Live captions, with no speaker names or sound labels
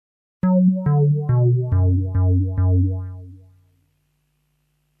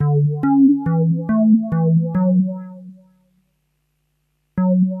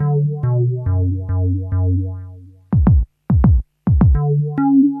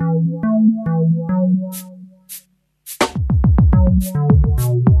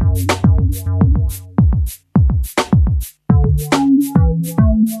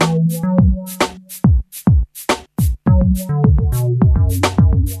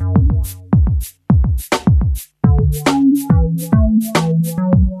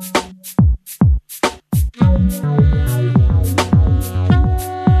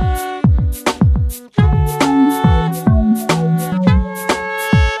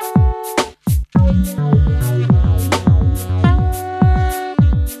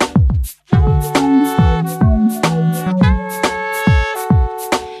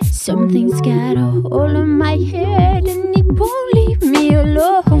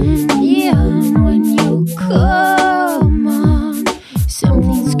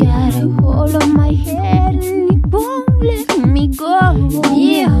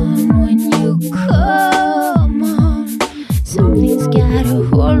got a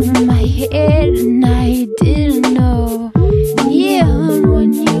hold of my head and I didn't know. Neon,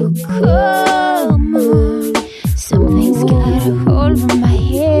 when you come on, something's got a hold of my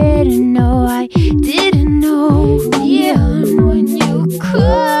head and no, I didn't know. Neon, when you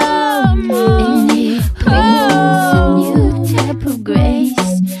come on, and it brings a new type of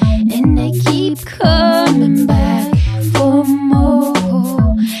grace, and I keep coming back for more,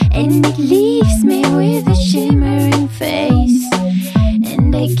 and it leaves me with a shimmering face,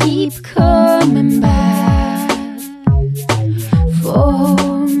 and I keep coming back for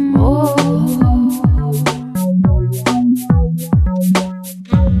more.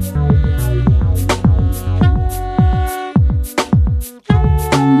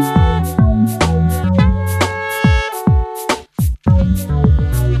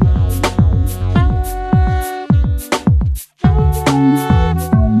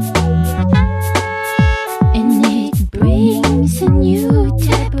 And it brings a new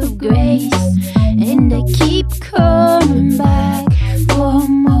type of grace, and I keep coming back for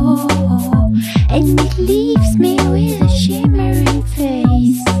more, and it leaves me with a shimmering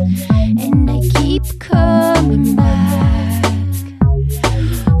face, and I keep coming back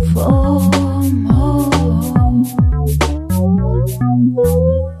for more.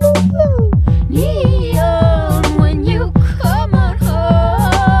 Neon, when you come on home.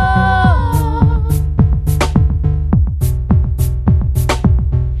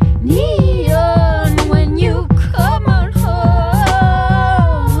 Neon, when you come on home. Neon,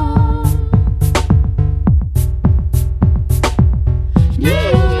 when you come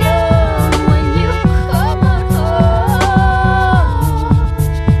on home. Neon, when you come on home.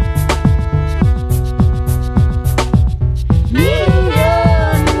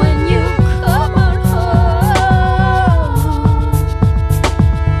 Neon, when you come on home.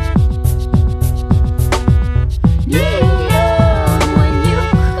 Neon, when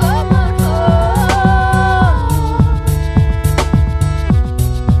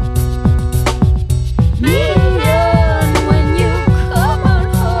you come on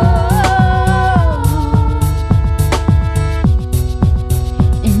home.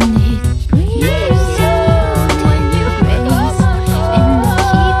 And it brings when you grace, and I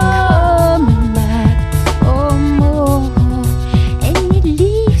keep coming back for more, and it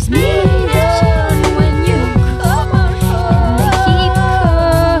leaves me with a shimmering when you come on home, and I keep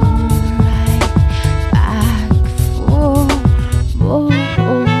coming right back for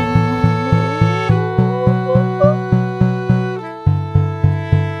more.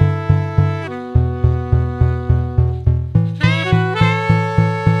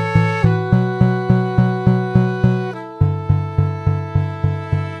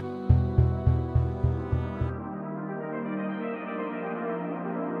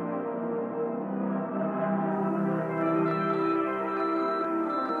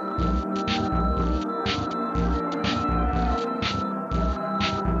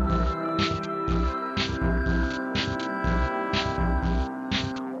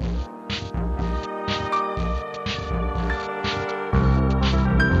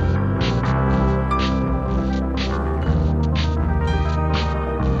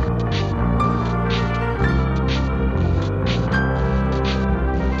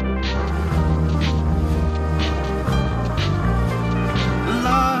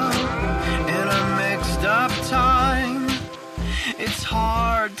 Love in a mixed up time. It's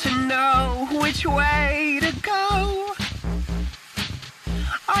hard to know which way to go.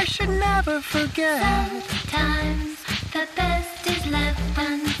 I should never forget. Sometimes the best is left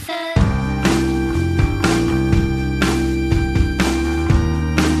unsaid.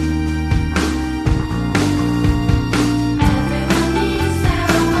 Everyone needs their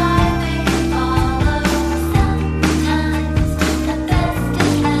path they follow. Sometimes the best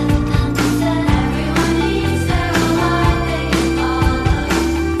is left unsaid. Everyone needs their path they follow.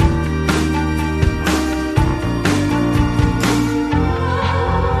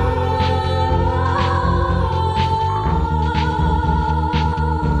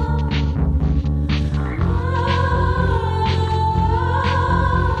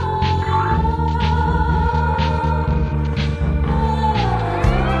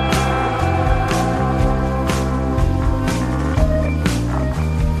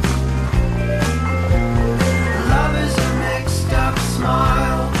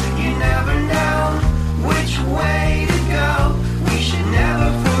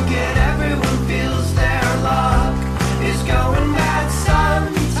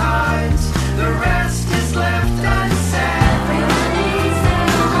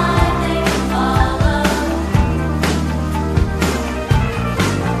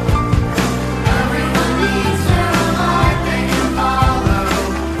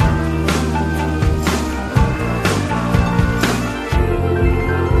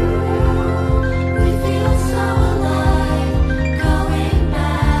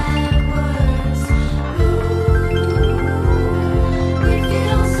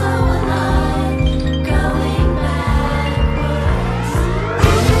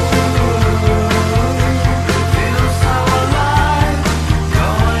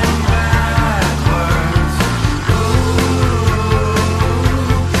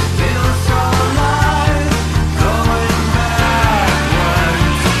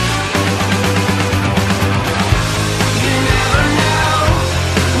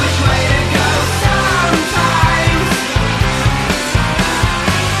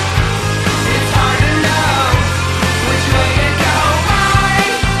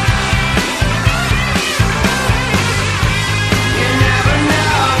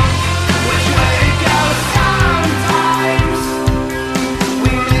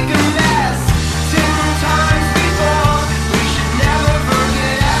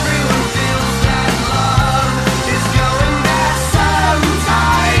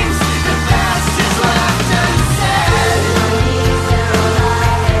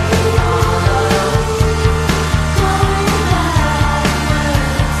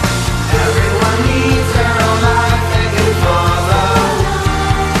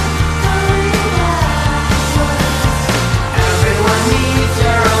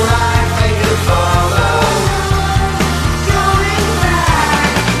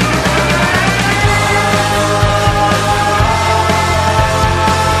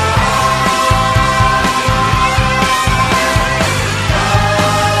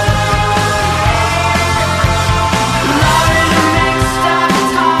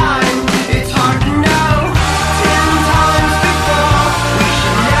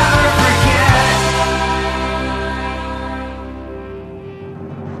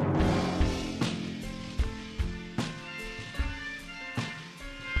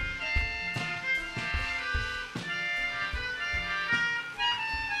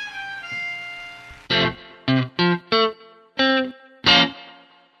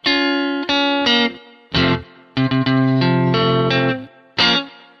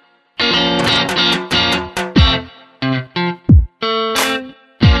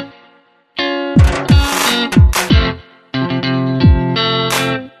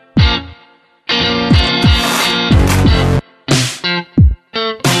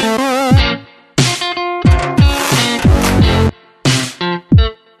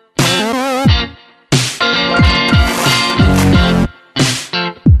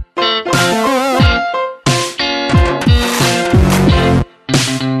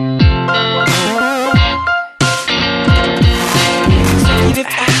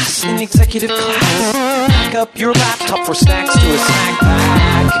 for snacks to a snack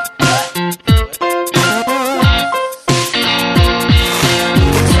pack.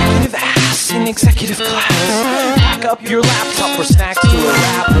 Executive ass in executive class. Pack up your laptop for snacks to a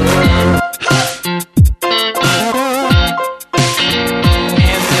wrapper.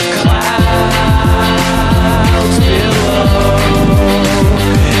 And the clouds below,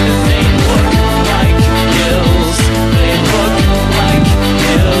 they look like hills. They look like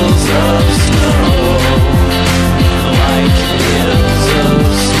hills of snow. Like hills of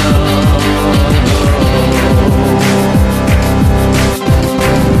snow.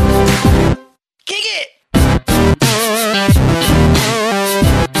 Kick it!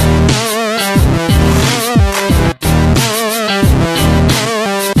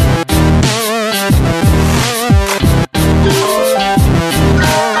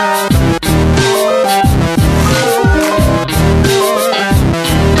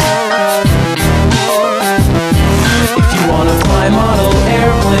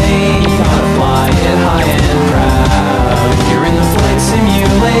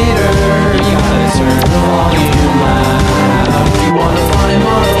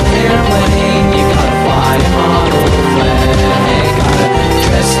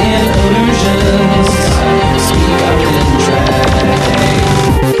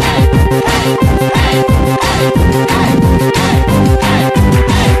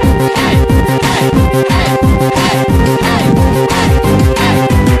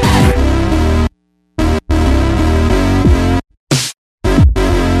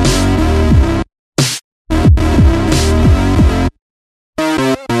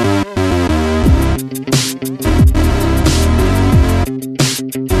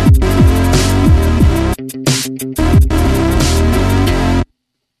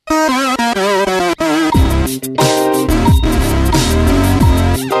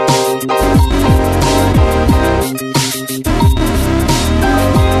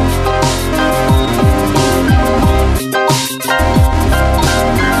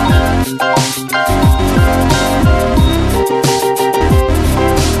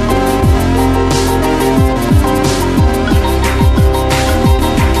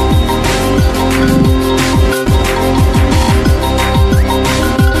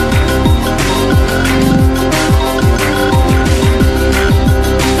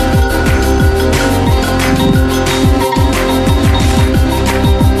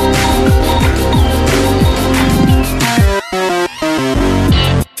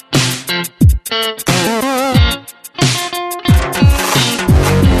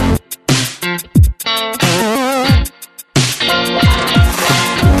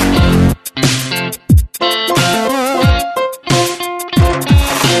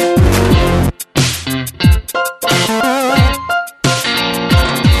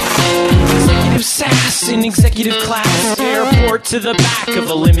 In executive class, airport to the back of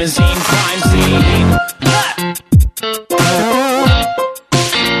a limousine crime scene.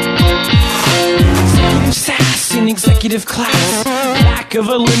 Executive sass in executive class, back of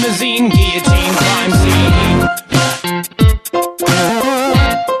a limousine guillotine crime scene.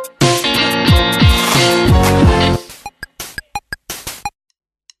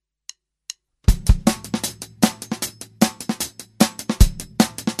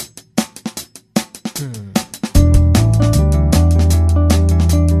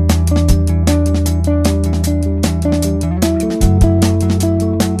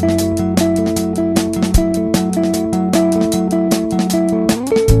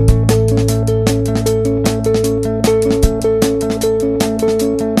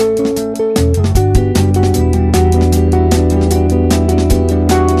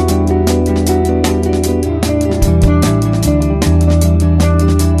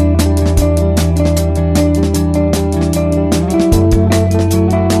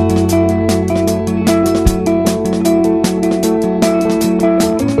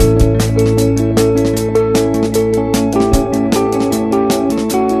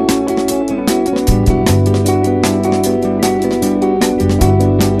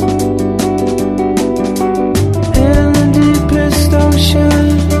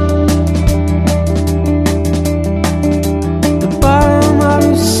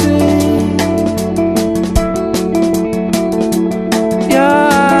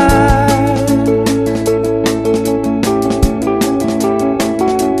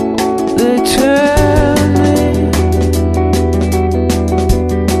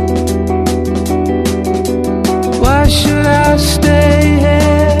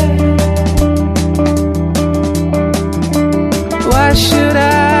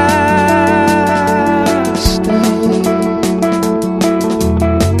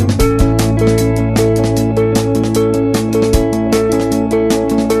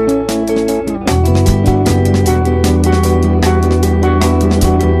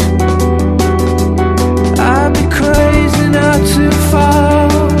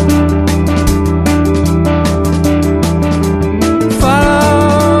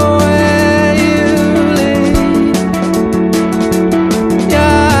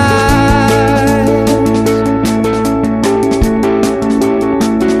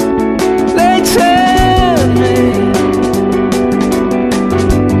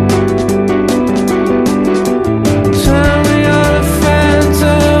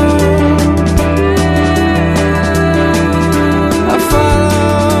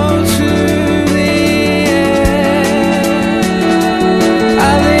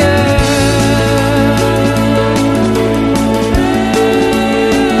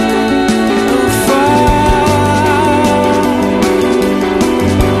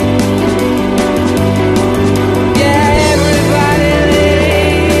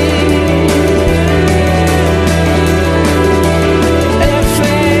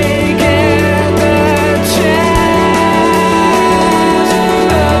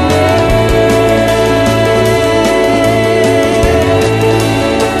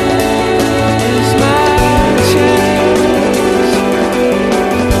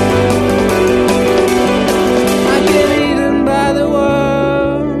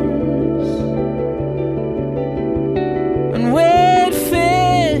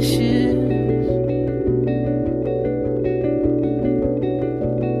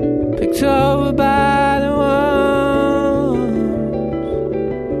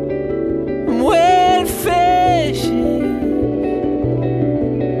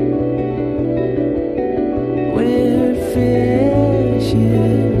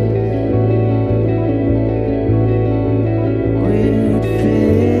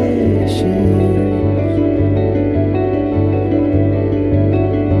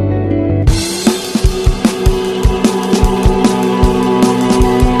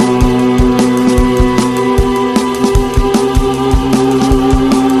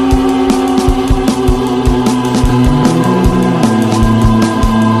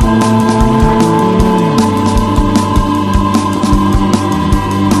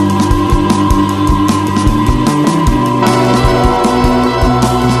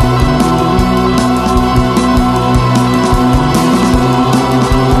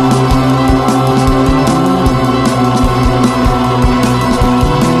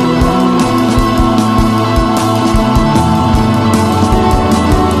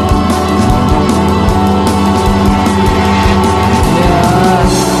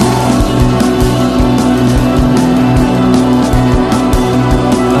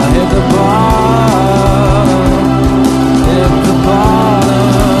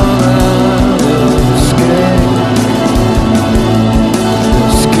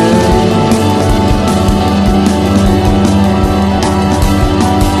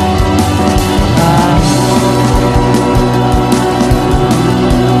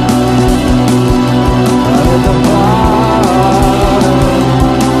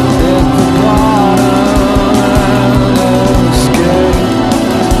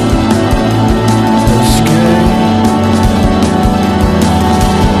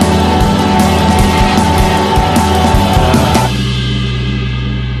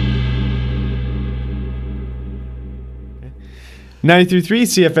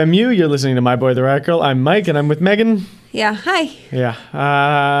 93.3 CFMU, you're listening to My Boy the Radical. I'm Mike, and I'm with Megan. Yeah, hi. Yeah.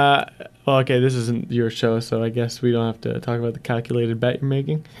 Well, okay, this isn't your show, so I guess we don't have to talk about the calculated bet you're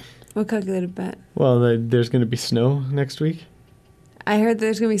making. What calculated bet? Well, there's going to be snow next week. I heard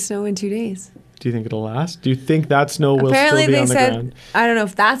there's going to be snow in 2 days. Do you think it'll last? Do you think that snow will Apparently still be they on the said, ground? I don't know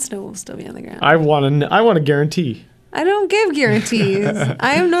if that snow will still be on the ground. I want a guarantee. I don't give guarantees.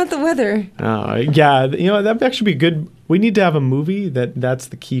 I am not the weather. Oh, yeah. You know, that'd actually be good. We need to have a movie that's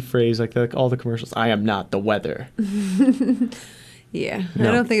the key phrase, like all the commercials. I am not the weather. Yeah, No.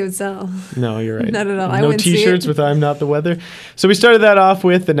 I don't think it would sell. No, you're right. Not at all. I No wouldn't see T-shirts it. with "I'm not the weather." So we started that off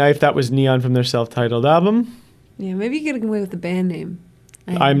with "The Knife." That was Neon from their self-titled album. Yeah, maybe you get away with the band name.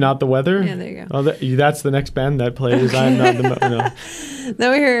 "I'm Not the Weather." Yeah, there you go. Oh, that's the next band that plays. "I'm not the no."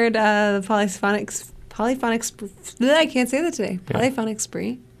 Then we heard the polyphonic I can't say that today. Yeah. Polyphonic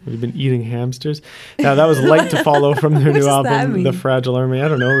Spree. We've been eating hamsters. Now that was "Light to Follow" from their What new does that album, mean? "The Fragile Army." I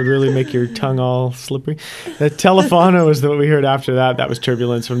don't know. It would really make your tongue all slippery. The Telefono was what we heard after that. That was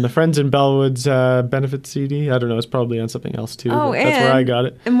 "Turbulence" from the Friends in Bellwood's benefit CD. I don't know. It's probably on something else too. Oh, but that's where I got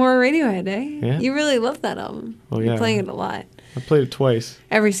it. And more Radiohead, eh? Yeah. You really love that album. Oh, You're yeah. playing it a lot. I played it twice.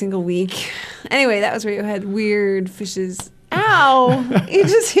 Every single week. Anyway, that was Radiohead. Weird Fishes. Ow! You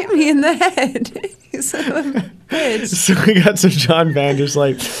just hit me in the head. You son of a bitch. So we got some John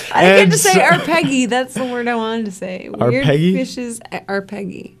Vanderslight. I didn't And get to say so- arpeggi. That's the word I wanted to say. Weird Arpeggi? Fishes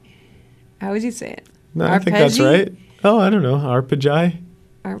arpeggi. How would you say it? No, I think that's Arpeggi? right. Oh, I don't know. Arpeggi?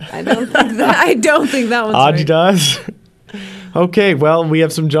 I don't think that one's right. Adidas? Okay, well, we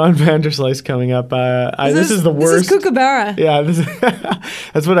have some John Vanderslice coming up. This is the worst. This is Kookaburra. Yeah,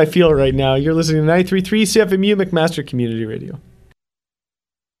 that's what I feel right now. You're listening to 93.3 CFMU McMaster Community Radio.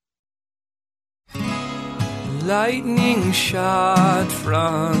 Lightning shot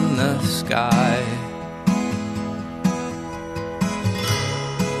from the sky.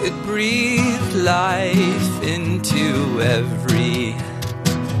 It breathed life into every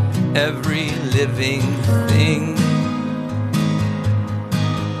living thing.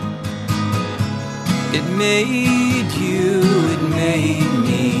 It made you, it made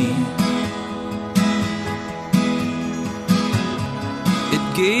me. It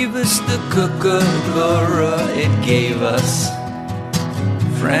gave us the kookaburra, it gave us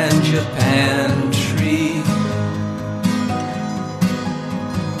frangipane.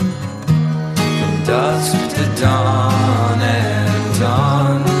 From dusk to dawn and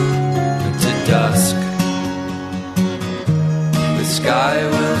dawn to dusk, the sky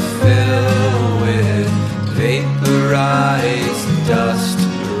will fill with vaporized dust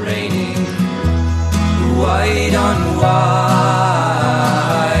raining white on white,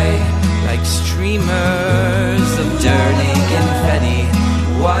 like streamers of dirty confetti,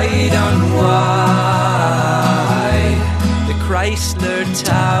 white on white. The Chrysler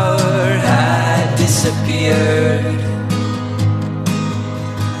Tower had disappeared,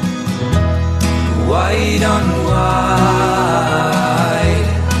 white on white.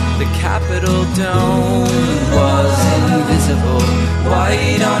 The Capitol dome was invisible,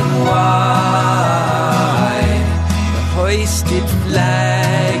 white on white. The hoisted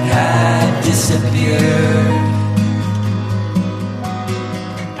flag had disappeared.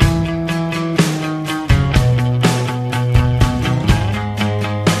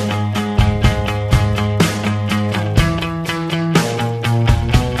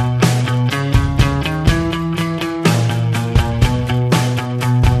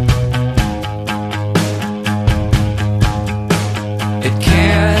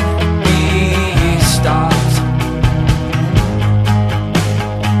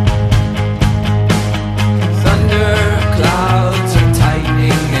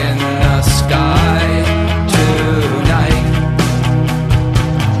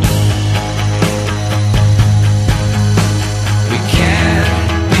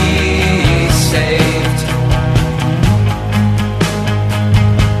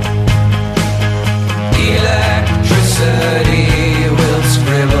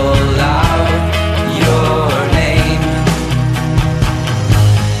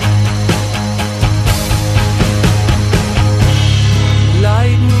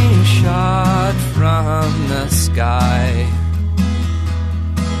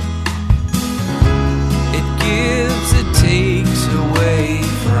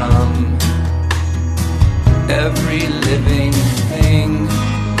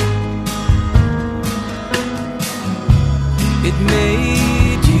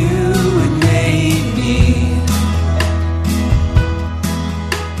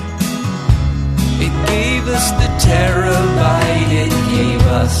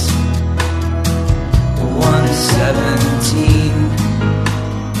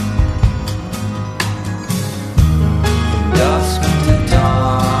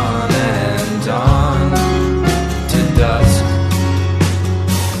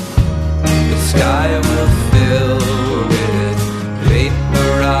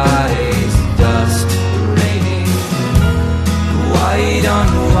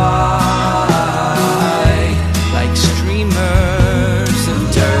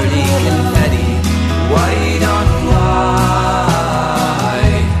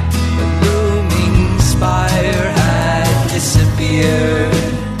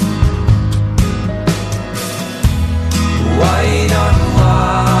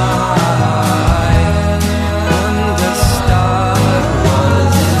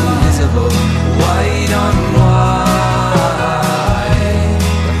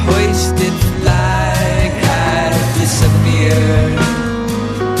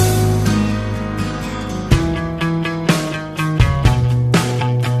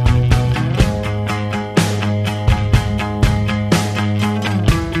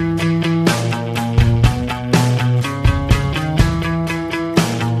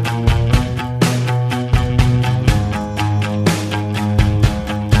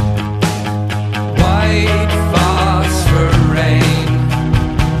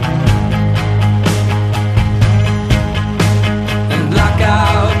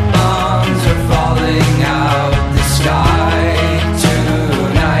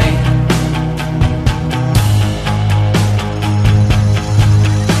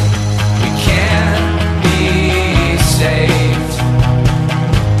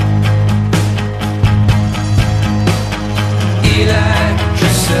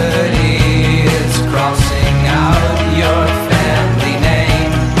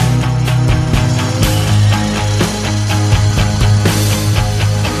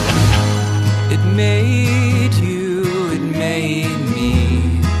 It made you, it made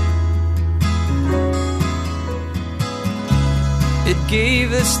me. It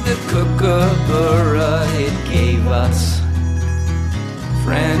gave us the kookaburra, it gave us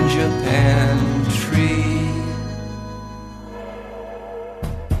frangipane.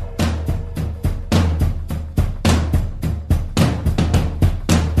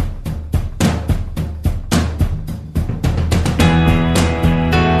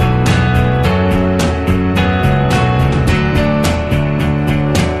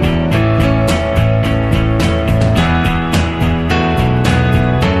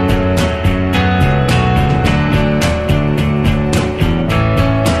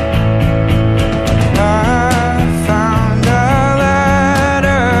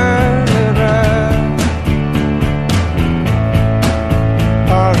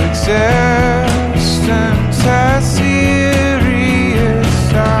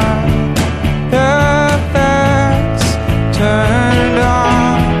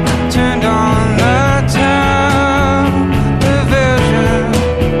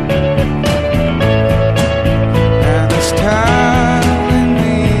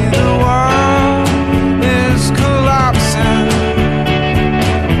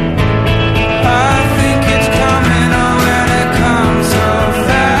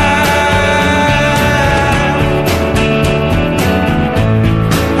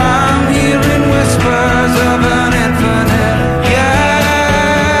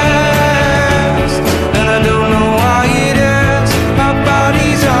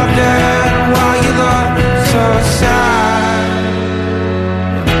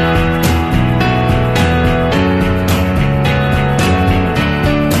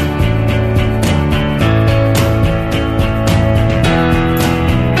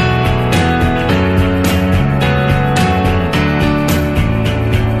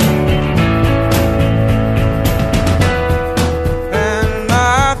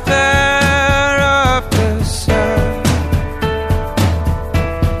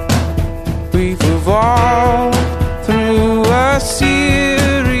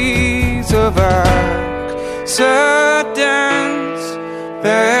 accidents.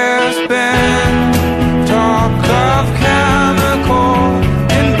 There's been talk of chemical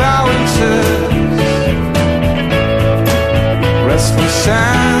imbalances, restless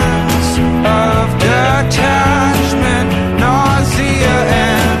sense of detachment, nausea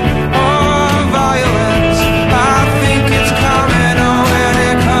and or violence. I think it's coming, oh, and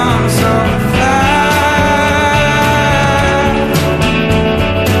it comes so fast.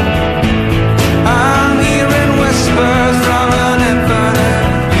 I'm hearing whispers from an infinite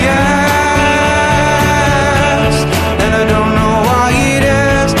yes, and I don't know why it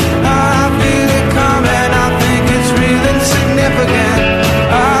is. I feel it coming, I think it's real and significant.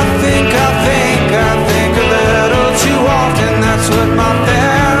 I think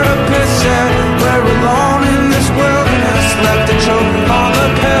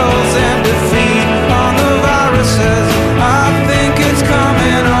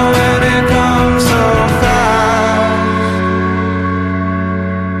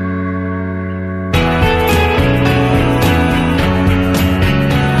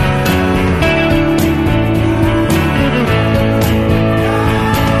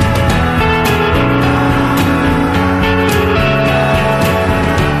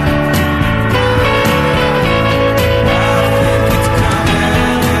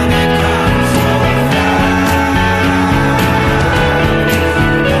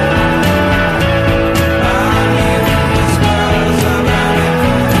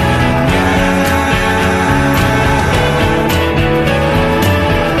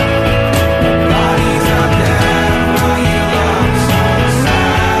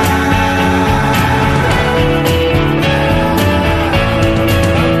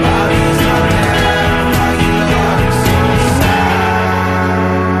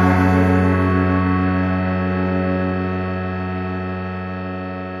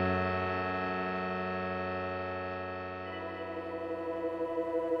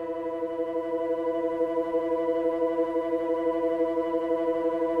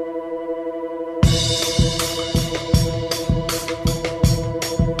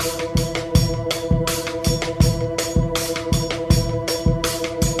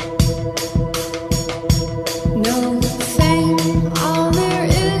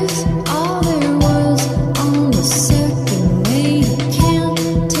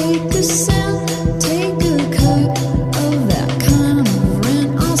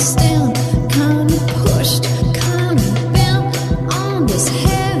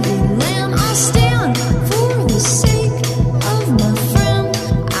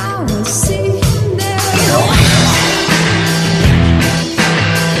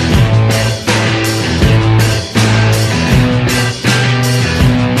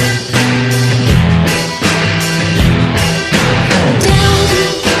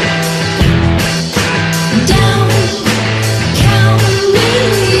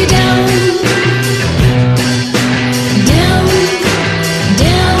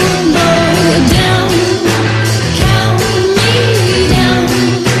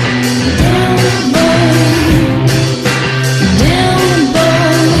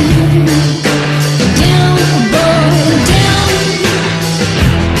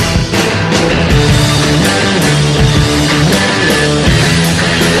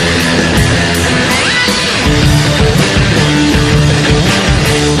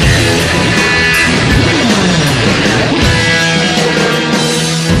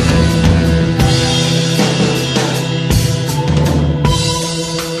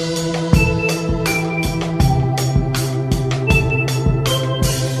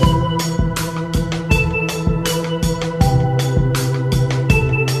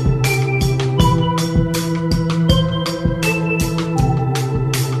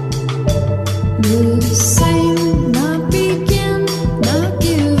do the same, not begin, not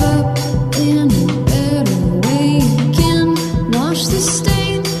give up in a better way again. Wash the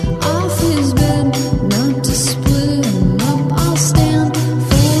stain off his bed, not to split him up. I'll stand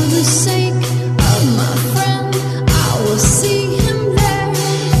for the sake of my friend. I will see him there,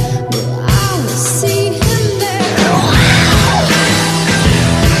 I will see him there.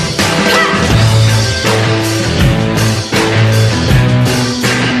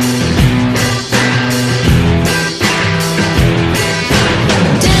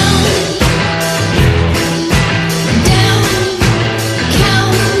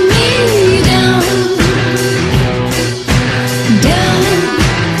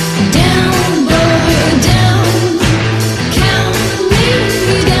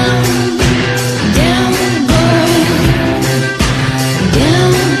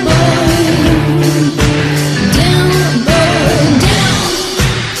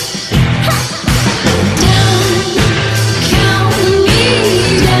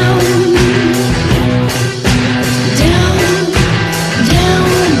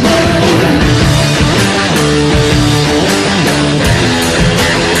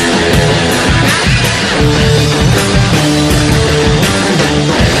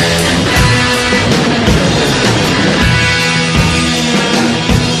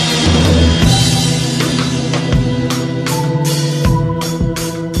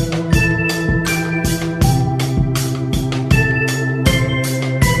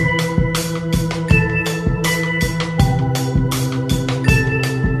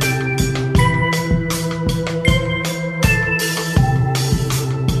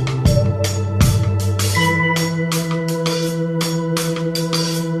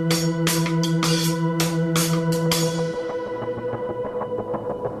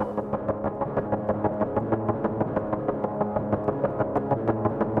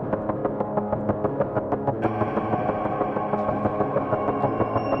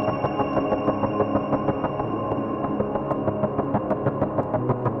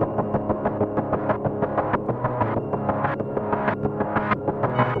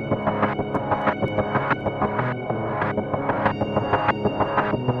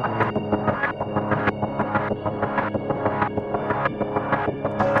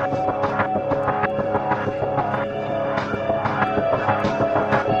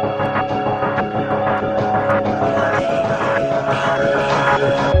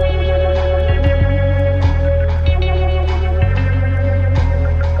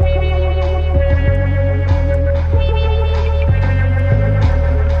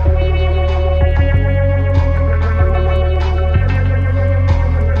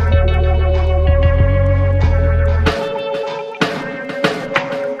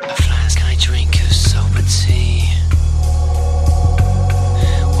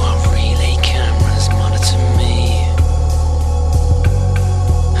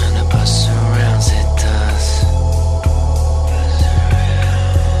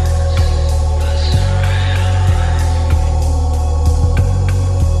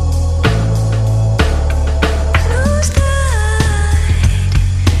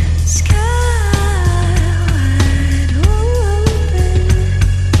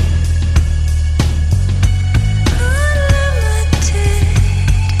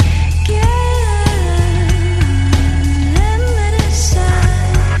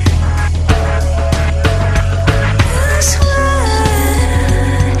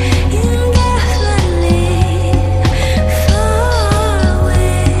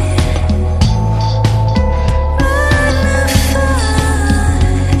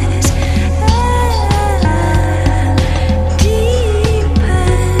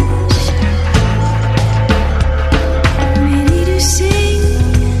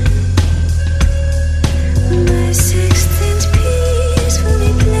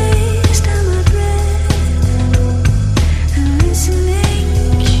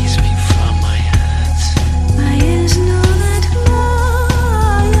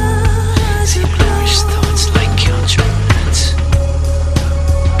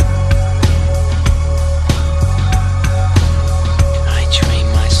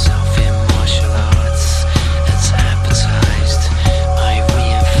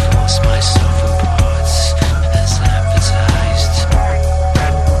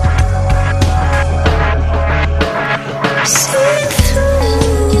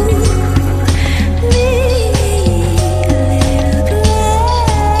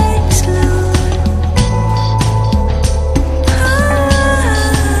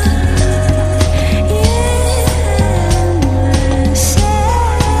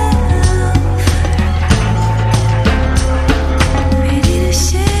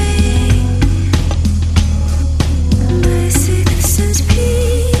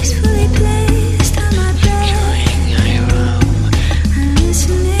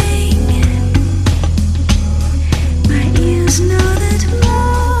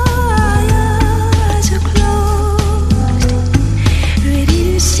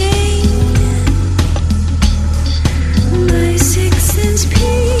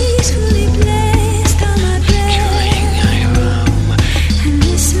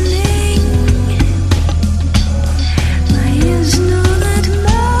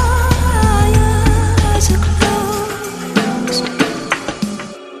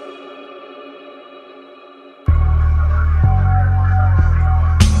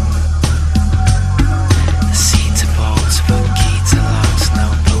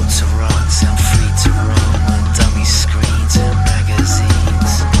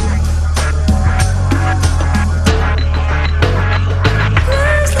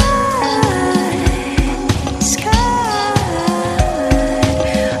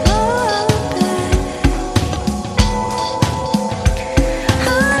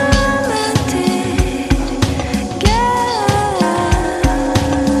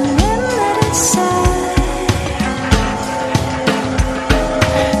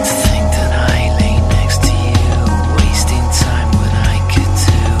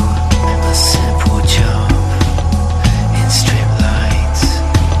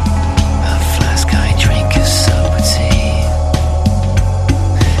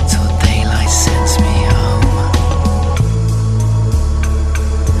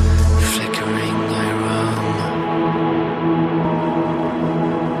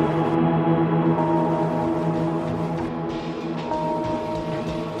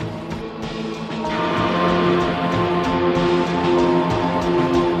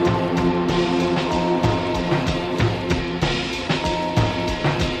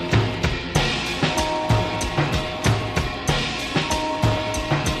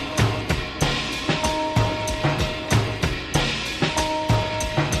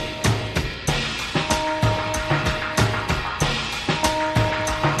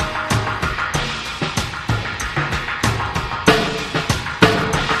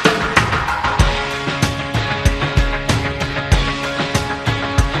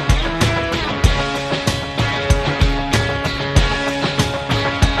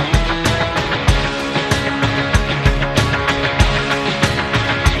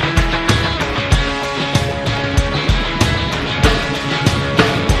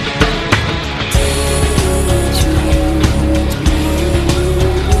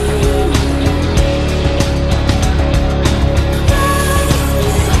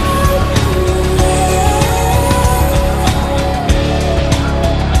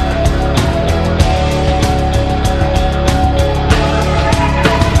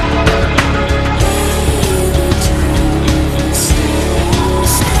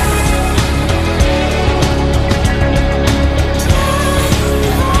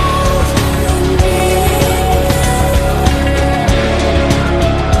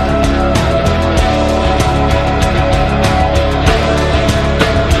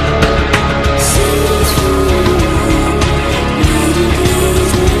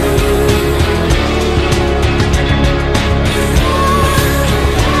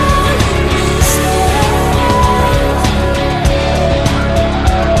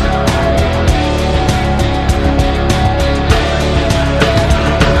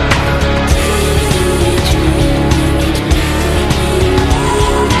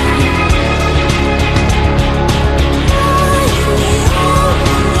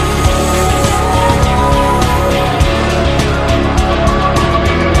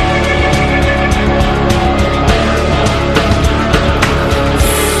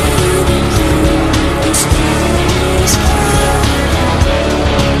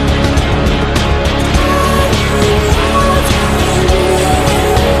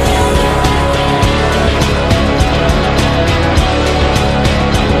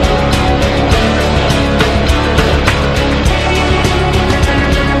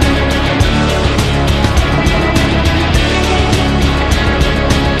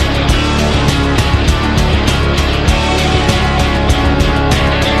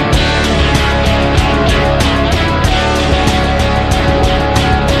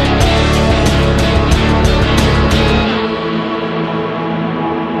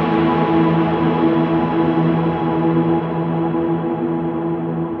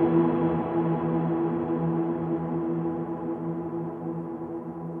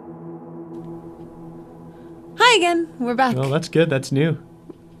 Hi again. We're back. Well, that's good. That's new.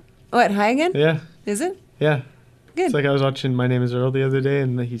 What, hi again? Yeah. Is it? Yeah. Good. It's like I was watching My Name is Earl the other day,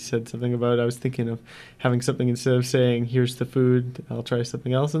 and he said something about I was thinking of having something instead of saying, here's the food, I'll try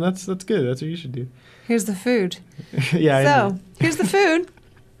something else. And that's good. That's what you should do. Here's the food. Yeah. I know. So, here's the food.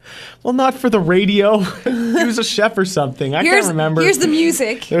 Well, not for the radio. He was a chef or something. I can't remember. Here's the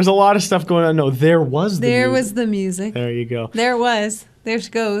music. There's a lot of stuff going on. No, there was the There music. was the music. There you go. There it was. There she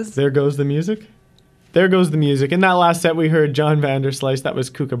goes. There goes the music. There goes the music. In that last set, we heard John Vanderslice. That was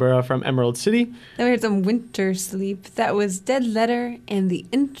Kookaburra from Emerald City. Then we heard some Winter Sleep. That was Dead Letter and the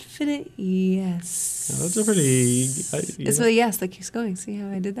Infinite Yes. Yeah, that's a pretty... It's with a yes that keeps going. See how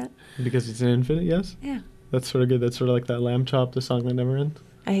I did that? Because it's an infinite, yes? Yeah. That's sort of good. That's sort of like that Lamb Chop, the song that never ends.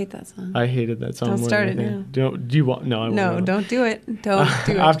 I hate that song. I hated that song. Don't more start than it anything. now. Do you want... No, I won't. No, don't do it. Don't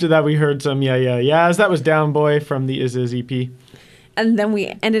do it. After that, we heard some Yeah, Yeah, Yeahs. That was Down Boy from the Is Is EP. And then we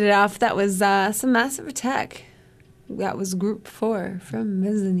ended it off. That was some Massive Attack. That was Group 4 from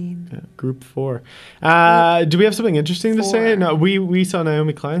Mezzanine. Yeah, Group 4. Do we have something interesting to say? 4. No, we saw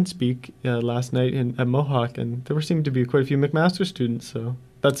Naomi Klein speak last night at Mohawk, and there seemed to be quite a few McMaster students, so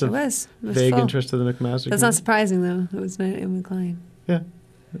that's a It was vague full. interest of the McMaster. That's not surprising, though. It was Naomi Klein. Yeah.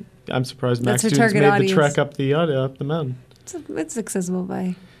 I'm surprised Mac That's her students target made audience. the trek up the mountain. It's accessible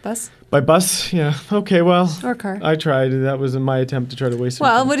by bus By bus? Yeah. Okay, well, or car. I tried. That was my attempt to try to waste some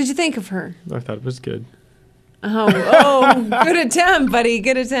Well, time. what did you think of her? I thought it was good. Oh, good attempt, buddy.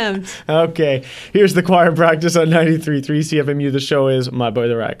 Good attempt. Okay, here's the choir practice on 93.3 CFMU. The show is My Boy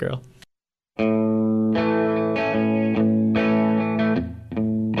the Rat Girl.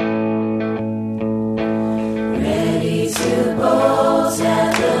 Ready to bolt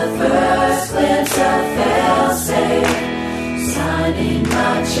at the first glimpse of fail-safe, signing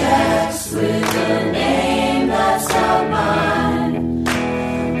my checks with a name that's not mine,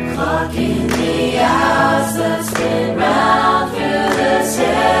 clocking the hours that spin round through the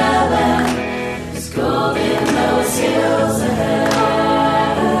tail end, it's gold in those hills ahead.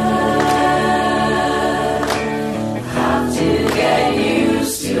 Have to get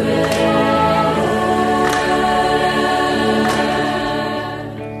used to it.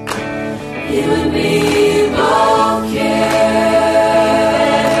 You and me both care.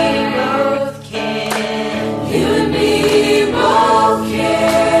 We both care. You and me both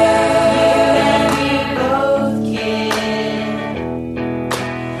care. We both care.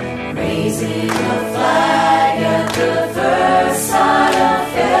 Raising a flag at the first sign of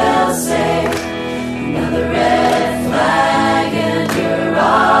fail-safe. Another red flag and you're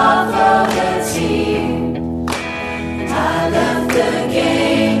off of the team. I left the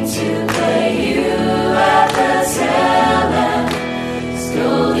game to play you at the tail end. It's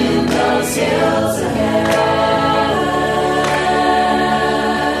gold in those hills ahead.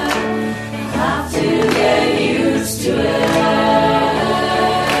 Have to get used to it.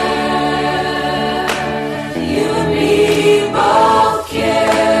 You and me both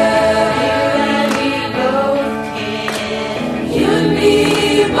care. You and me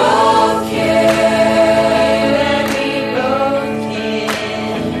both care.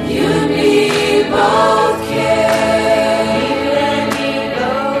 You and me both care.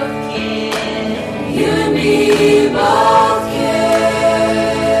 You and me both care.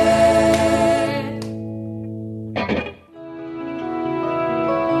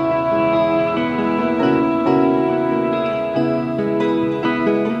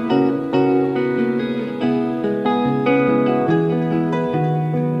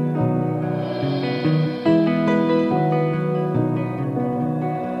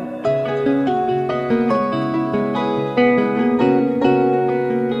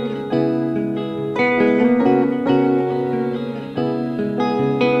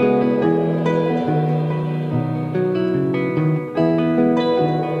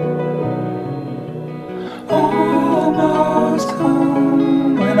 Almost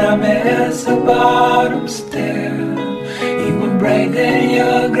home when I miss the bottom stair. You were braiding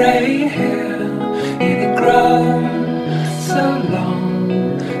your gray hair. It had grown so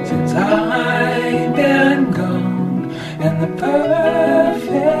long since I'd been gone. And the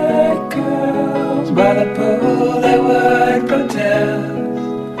perfect girls by the pool, they would protest.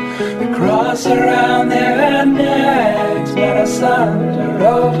 The cross around their necks, but our sons are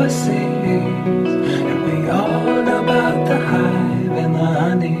overseas. And we all know about the hive and the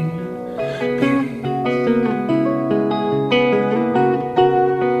honey bees.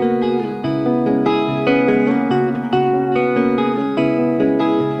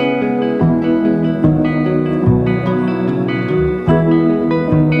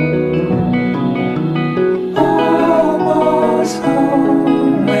 Almost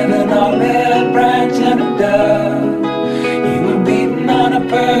home with an olive branch and a dove.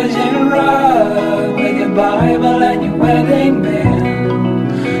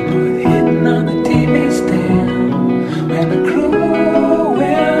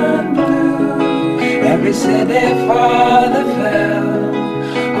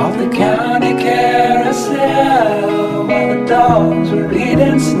 of heat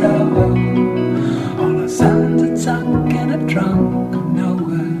and snow. All our sons had sunk in a trunk of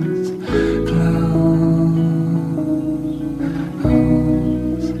nowhere's clothes.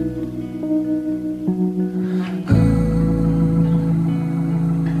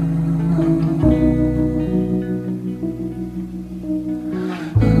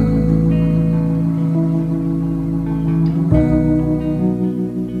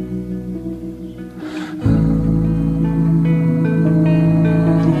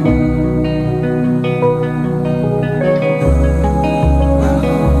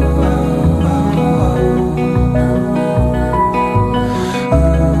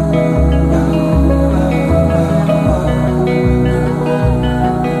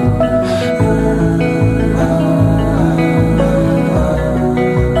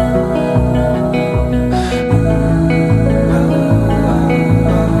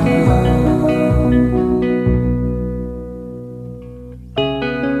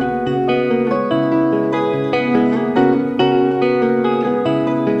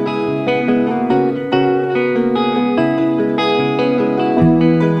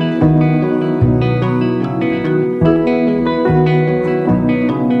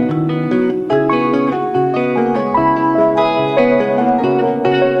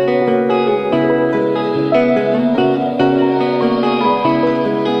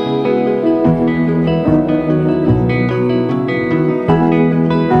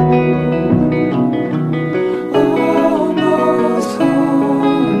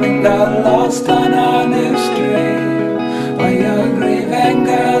 Got lost on our new street. While your grieving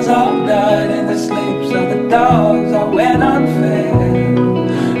girls all died in the sleeps of the dogs all went unfed.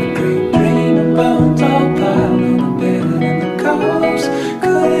 A great dream of bones all piled on the bed, and the cops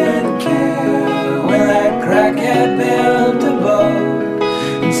couldn't care when that crackhead built a boat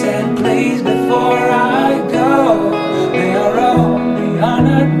and said, please, before I go, may our only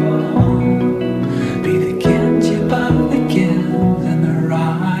honored bone be the kinship of the kins and the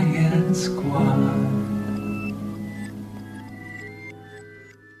riot squad.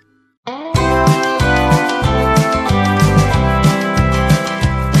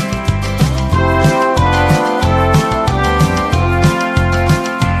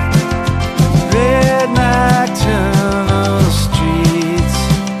 Red nocturnal streets,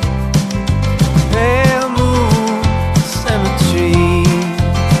 pale moon cemetery,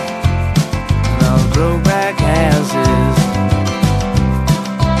 and all throwback houses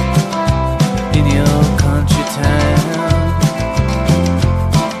in your country town,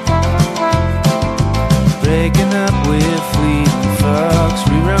 breaking up with fleeting fox,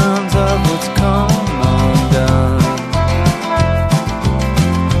 reruns of what's come undone.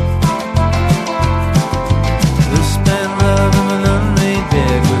 We'll spend love in an unmade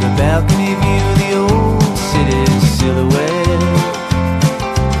bed with a balcony view of the old city's silhouette.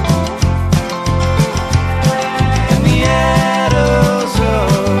 And the arrows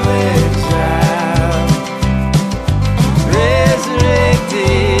of exile,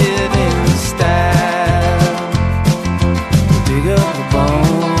 resurrected in style, dig up the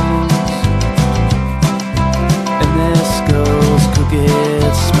bones and their skulls,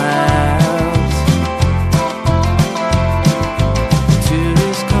 crooked smiles.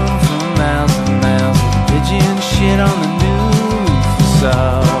 Tourists come from miles and miles with pigeon shit on the new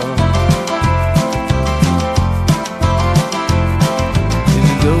facade. In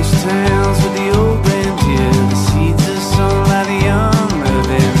the ghost towns with the old grandeur, the seeds are sown by the young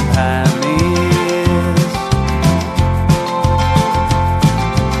urban pioneers.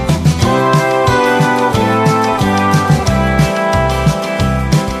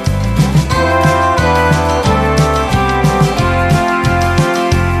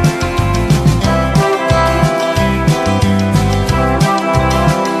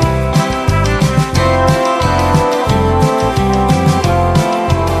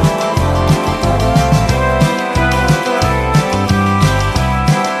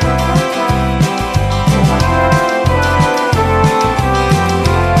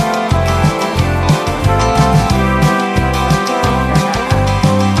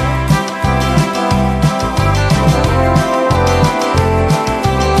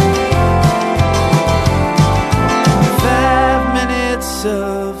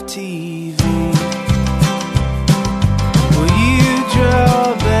 Of TV, will you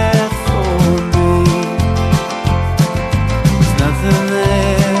draw back for me? There's nothing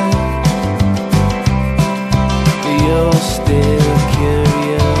there, but you're still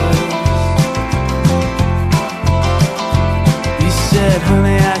curious. You said,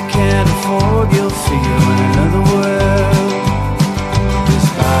 honey, I can't afford your figure in another world is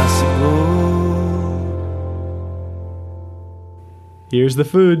possible. Here's the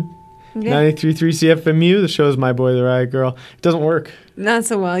food. Okay. 93.3 CFMU. The show is My Boy the Riot Girl. It doesn't work. Not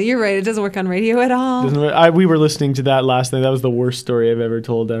so well. You're right. It doesn't work on radio at all. Doesn't work. We were listening to that last night. That was the worst story I've ever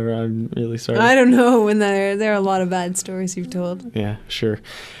told ever. I'm really sorry. I don't know when there are a lot of bad stories you've told. Yeah, sure.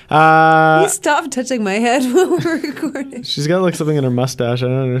 You stop touching my head while we're recording. She's got like something in her mustache. I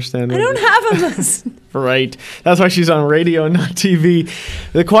don't understand. I don't have a mustache. Right. That's why she's on radio and not TV.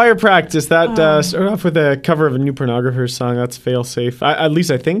 The choir practice, that started off with a cover of a New Pornographer's song. That's fail safe. At least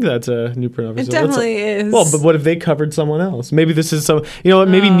I think that's a New Pornographer It song. definitely is. Well, but what if they covered someone else? Maybe this is some, you know what,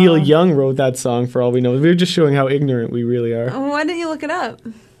 maybe Neil Young wrote that song for all we know. We were just showing how ignorant we really are. Why didn't you look it up?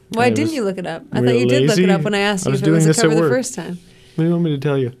 Why didn't you look it up? I thought real you did lazy. look it up when I asked I you was if it was doing a this at cover the work. first time. What do you want me to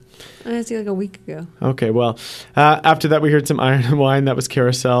tell you? I asked you like a week ago. Okay, well, after that we heard some Iron and Wine. That was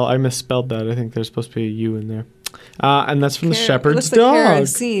Carousel. I misspelled that. I think there's supposed to be a U in there. And that's from the Shepherd's It looks like Dog.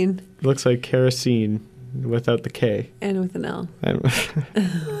 kerosene Looks like kerosene without the K. and with an L.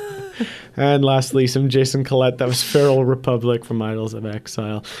 And lastly, some Jason Collette. That was Feral Republic from Idols of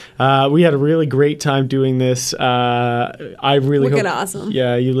Exile. We had a really great time doing this. I really Wicked hope, awesome.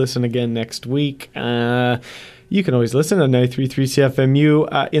 Yeah, you listen again next week. You can always listen on 93.3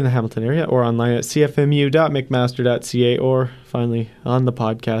 CFMU in the Hamilton area or online at cfmu.mcmaster.ca or finally on the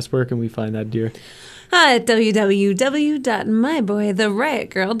podcast. Where can we find that, dear? At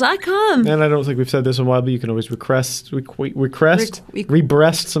www.myboytheriotgirl.com. And I don't think we've said this in a while, but you can always request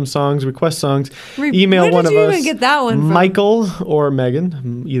some songs, request songs. Email Where one did of you us, even get that one from? Michael or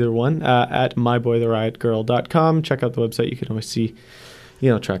Megan, either one, at myboytheriotgirl.com. Check out the website. You can always see,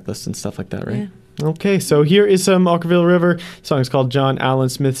 track lists and stuff like that, right? Yeah. Okay, so here is some Ockerville River. The song is called John Allen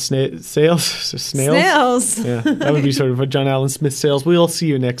Smith Snails. Snails. Yeah, that would be sort of what John Allen Smith Sales. We'll see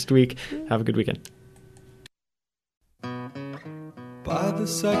you next week. Have a good weekend. By the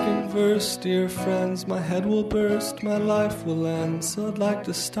second verse, dear friends, my head will burst, my life will end. So I'd like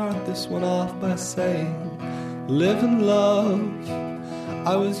to start this one off by saying, live and love.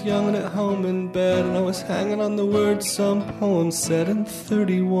 I was young and at home in bed, and I was hanging on the words some poem said. In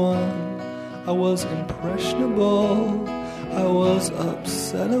 31, I was impressionable, I was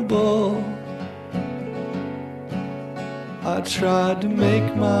upsettable. I tried to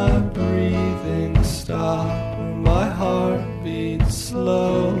make my breathing stop, or my heart beat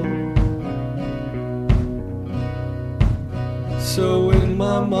slow. So when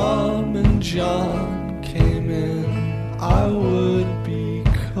my mom and John came in, I would be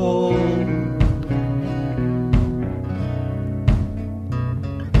cold.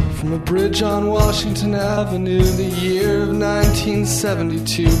 From a bridge on Washington Avenue, the year of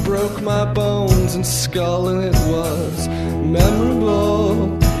 1972, broke my bones and skull, and it was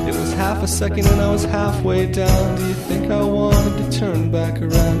memorable. It was half a second and I was halfway down. Do you think I wanted to turn back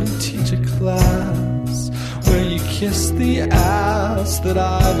around and teach a class where you kiss the ass that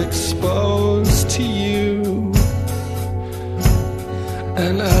I've exposed to you?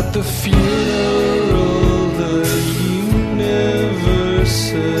 And at the funeral, the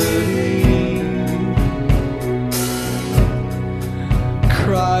university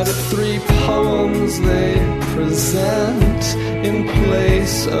cried at 3 poems they present in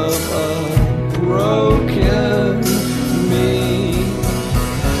place of a broken me.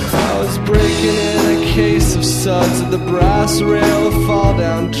 I was breaking in a case of suds at the brass rail, a fall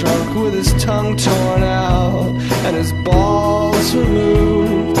down drunk with his tongue torn out and his balls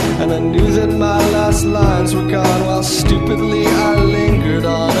removed. And I knew that my last lines were gone while stupidly I lingered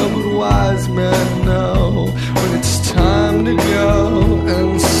on. Oh, but wise men know when it's time to go,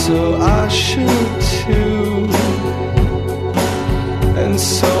 and so I should too. And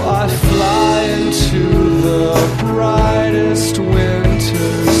so I fly into the brightest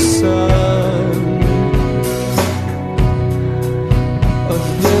winter sun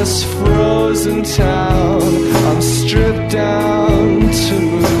of this frozen town. I'm stripped down to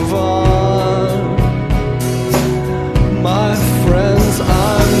move on. My friends,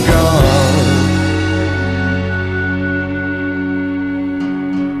 I'm gone.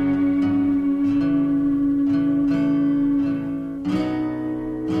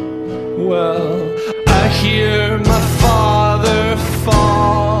 Well, I hear my father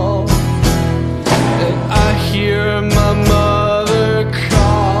fall, and I hear my mother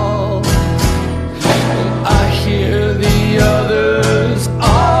call, and I hear the others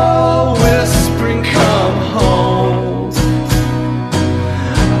all whispering, come home.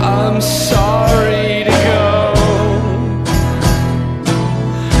 I'm sorry to go.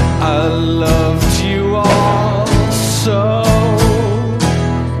 I loved you all so.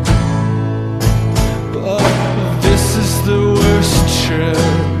 This is the worst trip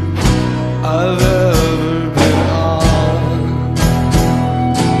I've ever been on.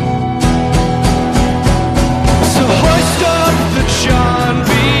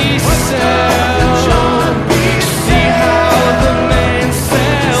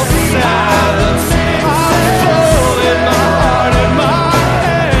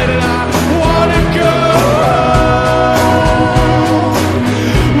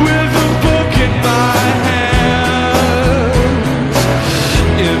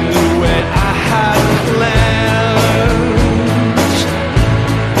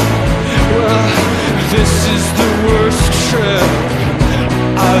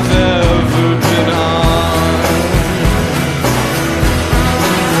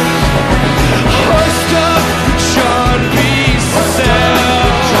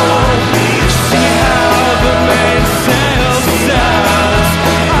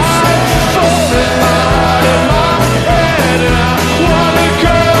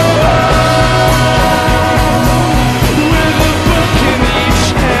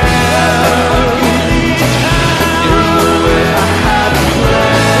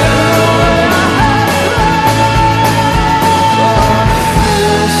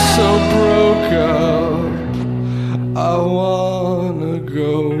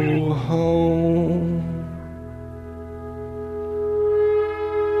 go home.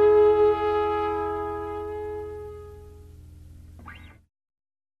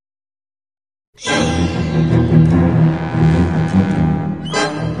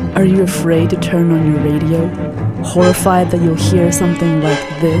 Are you afraid to turn on your radio? Horrified that you'll hear something like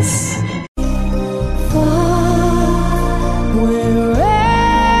this?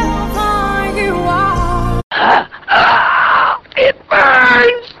 It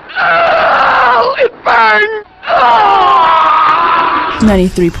burns! Oh, it burns! Oh!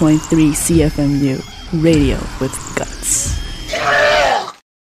 93.3 CFMU, radio with guts.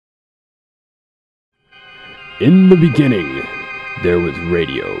 In the beginning, there was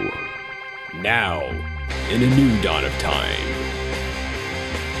radio. Now, in a new dawn of time.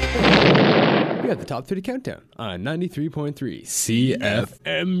 We got the top 30 countdown on 93.3 CFMU.